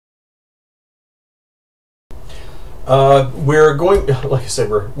We're going, like I said,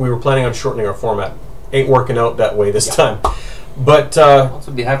 we were planning on shortening our format. Ain't working out that way this time. But That's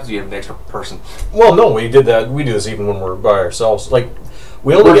what happens when you have an extra person. well, no, we did that. We do this even when we're by ourselves. Like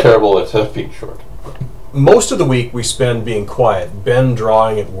we're terrible at being short. Most of the week we spend being quiet. Ben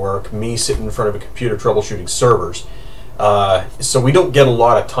drawing at work, me sitting in front of a computer troubleshooting servers. So we don't get a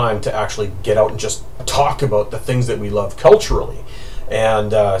lot of time to actually get out and just talk about the things that we love culturally.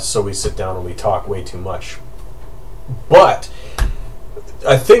 And so we sit down and we talk way too much. But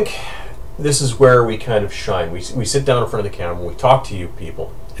I think this is where we kind of shine. We sit down in front of the camera, we talk to you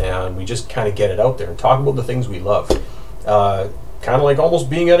people, and we just kind of get it out there and talk about the things we love. Kind of like almost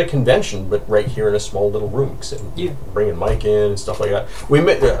being at a convention, but right here in a small little room, sitting, bringing Mike in and stuff like that. I'm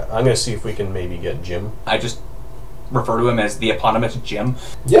going to see if we can maybe get Jim. I just refer to him as the eponymous Jim.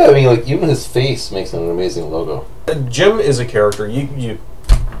 Yeah, I mean, like, even his face makes an amazing logo. Jim is a character. Who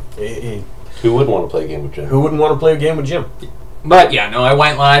wouldn't want to play a game with Jim? Who wouldn't want to play a game with Jim? But yeah, no, I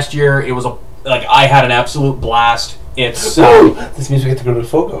went last year. It was I had an absolute blast. It's this means we get to go to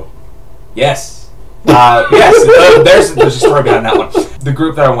Fogo. Yes. Yes, there's a story behind that one. The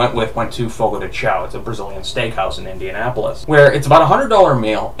group that I went with went to Fogo de Chao. It's a Brazilian steakhouse in Indianapolis, where it's about $100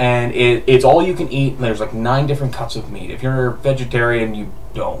 meal, and it's all you can eat. And there's like 9 different cuts of meat. If you're a vegetarian, you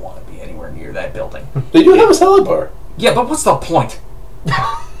don't want to be anywhere near that building. They do have a salad bar. Yeah, but what's the point?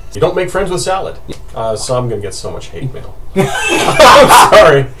 You don't make friends with salad. So I'm going to get so much hate mail. I'm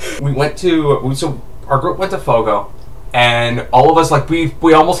sorry. So our group went to Fogo. And all of us, like,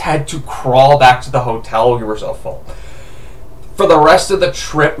 we almost had to crawl back to the hotel. We were so full. For the rest of the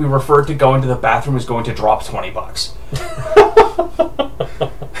trip, we referred to going to the bathroom as going to drop $20.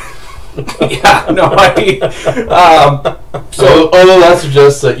 Yeah, no, although that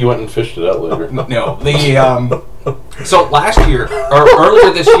suggests that you went and fished it out later. No, so last year, or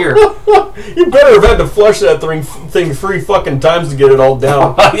earlier this year... You better have had to flush that thing 3 fucking times to get it all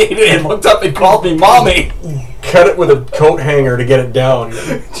down. It looked up and called me mommy. Cut it with a coat hanger to get it down.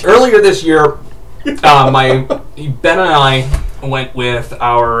 Earlier this year, Ben and I went with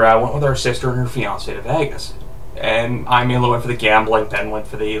our sister and her fiance to Vegas, and I mainly went for the gambling. Ben went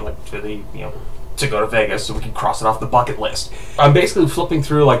for the to go to Vegas so we can cross it off the bucket list. I'm basically flipping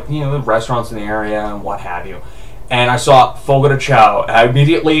through the restaurants in the area and what have you, and I saw Fogo de Chao. I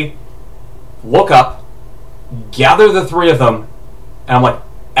immediately look up, gather the 3 of them, and I'm like,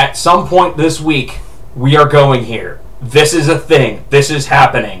 at some point this week, we are going here. This is a thing. This is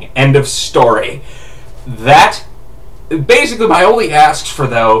happening. End of story. That, basically, my only asks for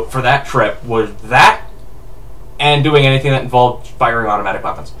that trip was that, and doing anything that involved firing automatic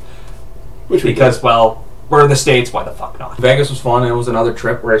weapons. Because, well, we're in the States, why the fuck not? Vegas was fun. It was another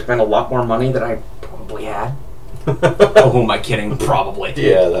trip where I spent a lot more money than I probably had. Oh, who am I kidding? Probably.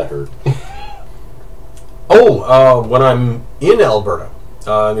 Yeah, that hurt. When I'm in Alberta,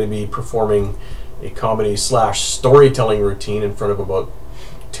 I'm going to be performing a comedy/storytelling routine in front of about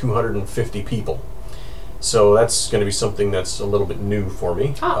 250 people. So that's going to be something that's a little bit new for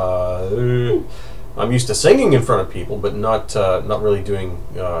me. I'm used to singing in front of people, but not really doing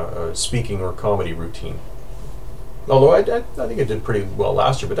a speaking or comedy routine. Although I think I did pretty well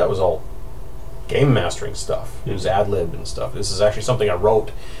last year, but that was all game mastering stuff. It was ad-lib and stuff. This is actually something I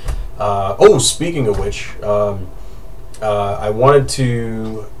wrote. Speaking of which, I wanted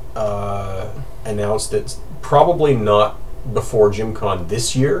to announce that probably not before GymCon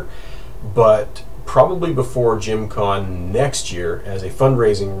this year, but probably before GymCon next year as a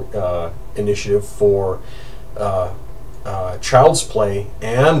fundraising initiative for Child's Play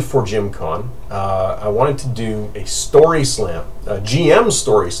and for GymCon. I wanted to do a story slam, a GM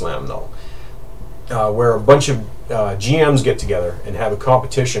story slam though, where a bunch of GMs get together and have a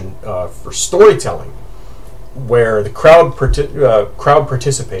competition for storytelling, where the crowd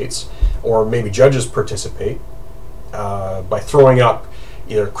participates, or maybe judges participate by throwing up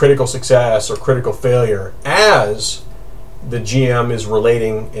either critical success or critical failure as the GM is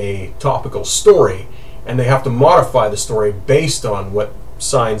relating a topical story, and they have to modify the story based on what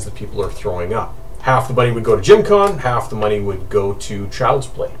signs the people are throwing up. Half the money would go to GymCon, half the money would go to Child's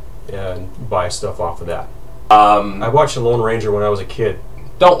Play and buy stuff off of that. I watched The Lone Ranger when I was a kid.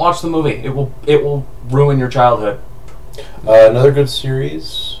 Don't watch the movie. It will ruin your childhood. Another good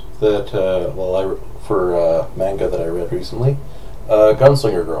series that for manga that I read recently,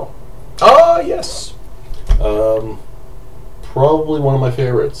 Gunslinger Girl. Oh yes. Probably one of my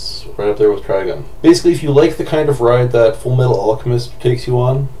favorites, right up there with Trigun. Basically, if you like the kind of ride that Full Metal Alchemist takes you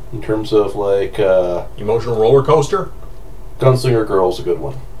on, in terms of emotional roller coaster, Gunslinger Girl's a good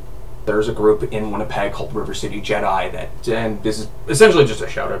one. There's a group in Winnipeg called River City Jedi and this is essentially just a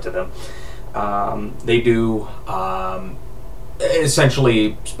shout out to them. They do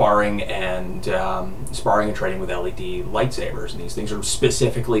essentially sparring and training with LED lightsabers, and these things are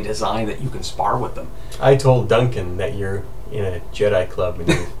specifically designed that you can spar with them. I told Duncan that you're in a Jedi club and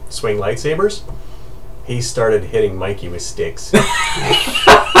you swing lightsabers. He started hitting Mikey with sticks. Inspiring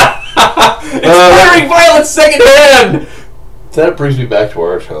violence secondhand! That brings me back to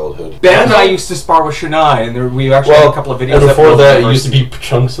our childhood. Ben and I used to spar with Shania, and we actually had a couple of videos. And before that, it used to be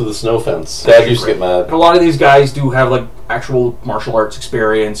chunks of the snow fence. Dad used to get mad. And a lot of these guys do have like actual martial arts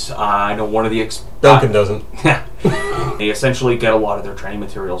experience. I know one of the Duncan doesn't. They essentially get a lot of their training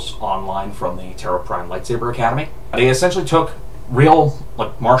materials online from the Terra Prime Lightsaber Academy. They essentially took real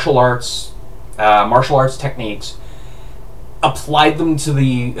like martial arts techniques, applied them to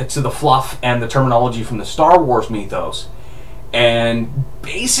the fluff and the terminology from the Star Wars mythos, and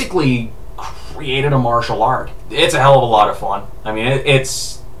basically created a martial art. It's a hell of a lot of fun. I mean,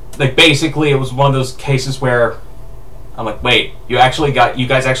 it's like basically it was one of those cases where I'm like, wait, you guys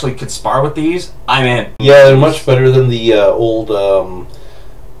actually could spar with these? I'm in. Yeah, they're much better than the old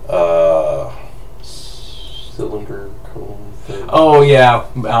cylinder cone thing. Oh yeah,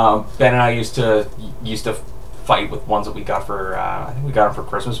 Ben and I used to fight with ones that we got for I think we got them for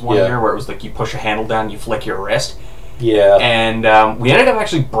Christmas one year, where it was like you push a handle down, and you flick your wrist. Yeah. And we ended up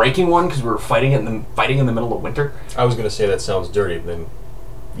actually breaking one because we were fighting in the middle of winter. I was going to say that sounds dirty, but then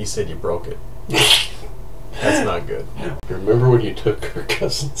you said you broke it. That's not good. Remember when you took her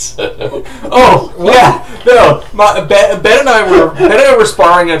cousin's head out? Oh yeah, no. Ben and I were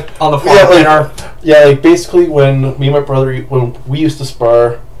sparring it on the farm. Yeah, like basically when me and my brother, when we used to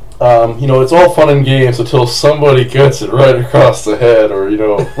spar, it's all fun and games until somebody gets it right across the head, or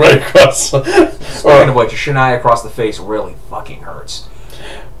right across. Speaking of which, Shania across the face really fucking hurts.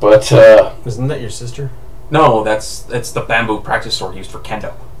 But isn't that your sister? No, it's the bamboo practice sword used for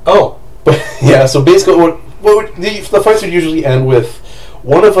kendo. Oh, but yeah. So basically, the fights would usually end with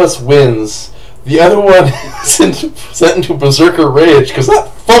one of us wins, the other one is sent into berserker rage because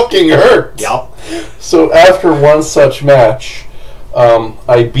that fucking hurts. Yep. So after one such match,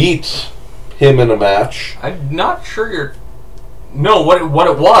 I beat him in a match. I'm not sure you're. No, what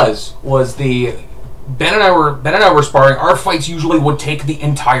it was the Ben and I were sparring. Our fights usually would take the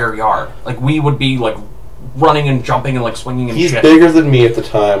entire yard. Like we would be like running and jumping and like swinging and He's shit. bigger than me at the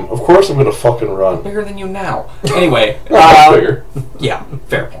time. Of course, I'm gonna fucking run. Bigger than you now. Anyway, bigger. Yeah,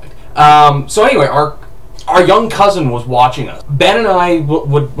 fair point. So anyway, our young cousin was watching us. Ben and I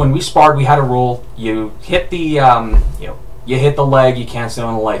would when we sparred, we had a rule: you hit the you hit the leg, you can't sit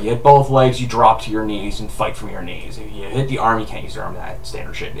on the leg. You hit both legs, you drop to your knees and fight from your knees. If you hit the arm, you can't use the arm. That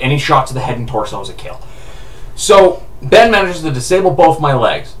standard shit. Any shot to the head and torso is a kill. So Ben manages to disable both my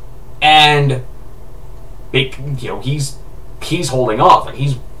legs, and he's holding off. Like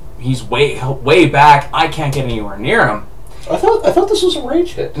he's way back. I can't get anywhere near him. I thought this was a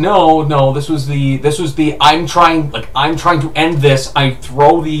rage hit. No. This was the I'm trying to end this. I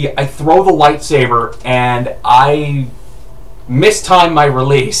throw the lightsaber and I mistime my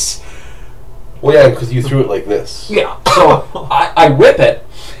release. Well, yeah, because you threw it like this. Yeah. So I whip it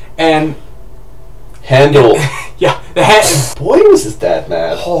and handle. Yeah. The hand. Boy, was his dad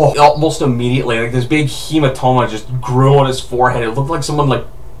mad. Oh, almost immediately, like this big hematoma just grew on his forehead. It looked like someone like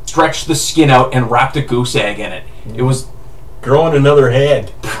stretched the skin out and wrapped a goose egg in it. It was growing another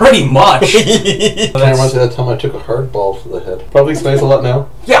head. Pretty much. That reminds me of that time I took a hard ball to the head. Probably explains a lot now.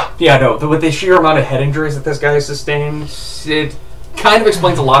 Yeah, no. With the sheer amount of head injuries that this guy has sustained, it kind of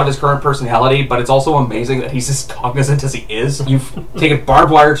explains a lot of his current personality, but it's also amazing that he's as cognizant as he is. You've taken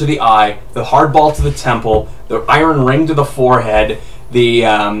barbed wire to the eye, the hard ball to the temple, the iron ring to the forehead, the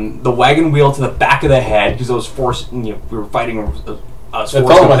wagon wheel to the back of the head, because those we were fighting I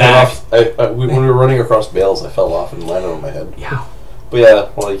fell on my head off. When we were running across bales, I fell off and landed on my head. Yeah. But yeah,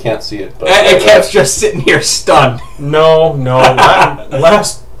 well, you can't see it. But and Kev's just sitting here stunned. No.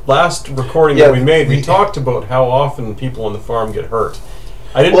 Last recording that we made, we talked about how often people on the farm get hurt.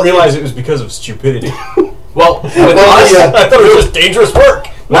 I didn't realize it was because of stupidity. Well, with us, I thought it was just dangerous work.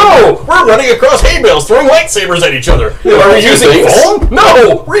 No, we're running across hay bales, throwing lightsabers at each other. Are we using foam?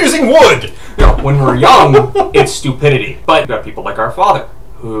 No, we're using wood. No, when we're young, it's stupidity. But we've got people like our father,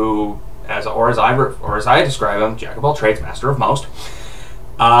 who, as I describe him, jack of all trades, master of most.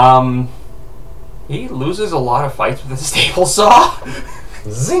 He loses a lot of fights with a staple saw.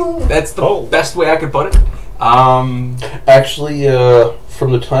 Zing! That's the best way I could put it. Actually,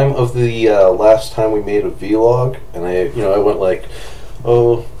 from the time of the last time we made a vlog, and I went like,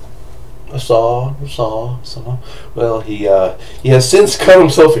 oh, a saw. Well, he has since cut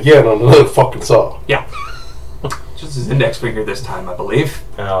himself again on another fucking saw. Yeah. Just his index finger this time, I believe.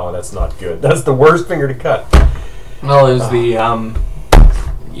 Oh, that's not good. That's the worst finger to cut. Well, it was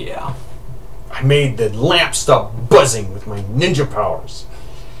yeah. I made the lamp stop buzzing with my ninja powers.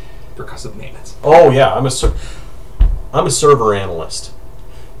 Percussive maintenance. Oh yeah, I'm a server analyst.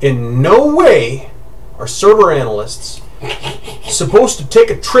 In no way are server analysts supposed to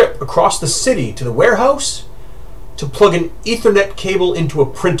take a trip across the city to the warehouse to plug an Ethernet cable into a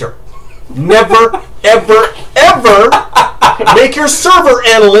printer. Never, ever, ever make your server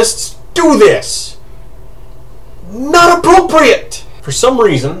analysts do this. Not appropriate. For some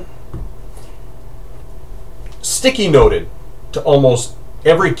reason, sticky noted to almost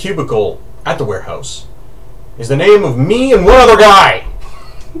every cubicle at the warehouse is the name of me and one other guy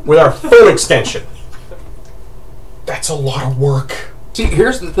with our phone extension. That's a lot of work. See,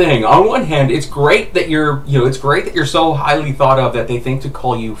 here's the thing. On one hand, it's great that it's great that you're so highly thought of that they think to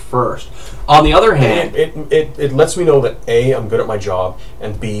call you first. On the other hand, it lets me know that A, I'm good at my job,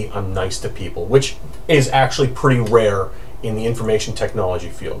 and B, I'm nice to people, which is actually pretty rare in the information technology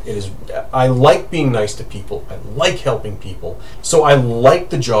field. I like being nice to people. I like helping people. So I like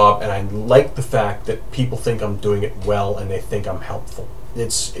the job, and I like the fact that people think I'm doing it well and they think I'm helpful.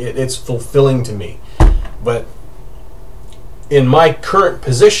 It's fulfilling to me. But in my current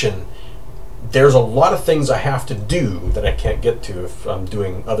position, there's a lot of things I have to do that I can't get to if I'm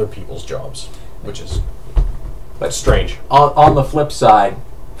doing other people's jobs, that's strange. on the flip side,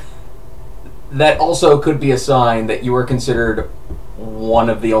 that also could be a sign that you are considered one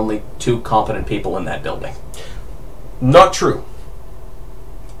of the only 2 competent people in that building. Not true.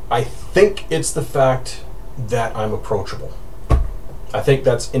 I think it's the fact that I'm approachable. I think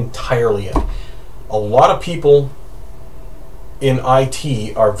that's entirely it. A lot of people in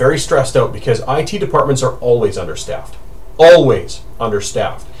IT are very stressed out because IT departments are always understaffed. Always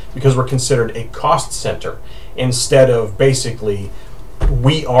understaffed. Because we're considered a cost center instead of basically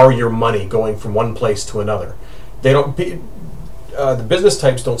we are your money going from one place to another. They don't. The business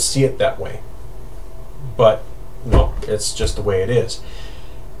types don't see it that way. But no, it's just the way it is.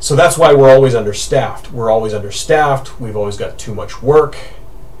 So that's why we're always understaffed. We're always understaffed. We've always got too much work.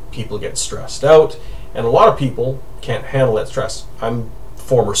 People get stressed out. And a lot of people can't handle that stress. I'm a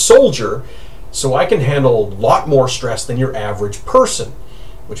former soldier, so I can handle a lot more stress than your average person,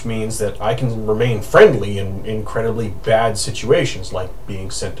 which means that I can remain friendly in incredibly bad situations, like being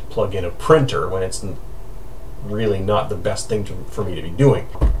sent to plug in a printer when it's really not the best thing for me to be doing.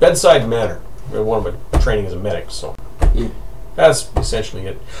 Bedside manner. One of my training as a medic, so that's essentially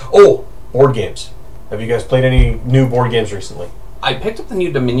it. Oh, board games. Have you guys played any new board games recently? I picked up the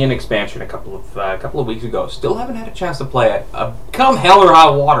new Dominion expansion a couple of weeks ago. Still haven't had a chance to play it. Come hell or high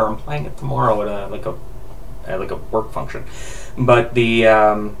water, I'm playing it tomorrow at a work function. But the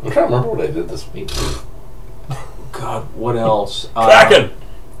I'm trying to remember what I did this week. God, what else?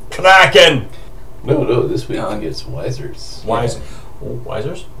 Kraken. No, this week it's Wisers.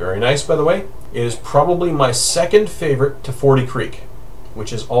 Wisers, very nice, by the way. It is probably my second favorite to 40 Creek,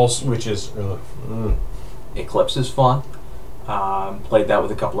 Eclipse is fun. Played that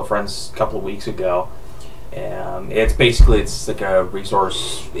with a couple of friends a couple of weeks ago. It's like a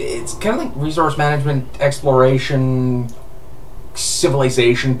resource. It's kind of like resource management, exploration,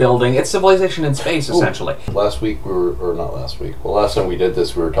 civilization building. It's civilization in space, essentially. Last time we did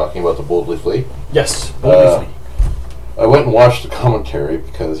this, we were talking about the Boldly Flee. Yes, Boldly Flee. I went and watched the commentary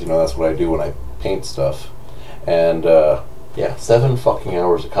because that's what I do when I paint stuff, and 7 fucking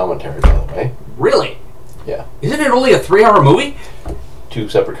hours of commentary, by the way. Really? Yeah. Isn't it only a 3-hour movie? 2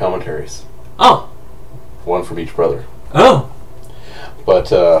 separate commentaries. Oh. One from each brother. Oh. But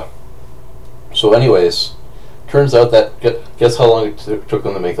so anyways, turns out that guess how long it took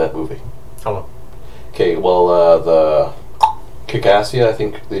them to make that movie? How long? Okay, well the Kikassia, I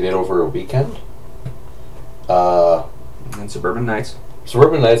think they did over a weekend. And Suburban Nights.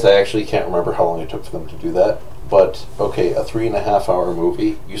 Suburban Nights, I actually can't remember how long it took for them to do that. But, okay, a 3.5-hour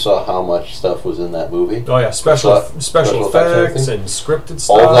movie. You saw how much stuff was in that movie. Oh, yeah, special effects and scripted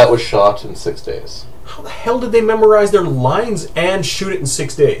stuff. All of that was shot in 6 days. How the hell did they memorize their lines and shoot it in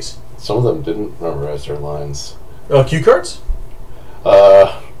 6 days? Some of them didn't memorize their lines. Cue cards?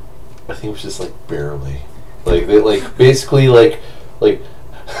 I think it was just, barely. Basically,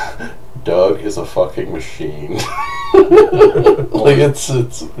 Doug is a fucking machine. It's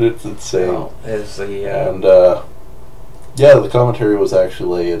insane. Well, and the commentary was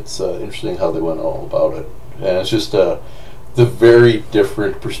actually it's interesting how they went all about it, and it's just the very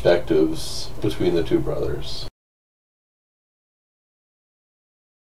different perspectives between the 2 brothers.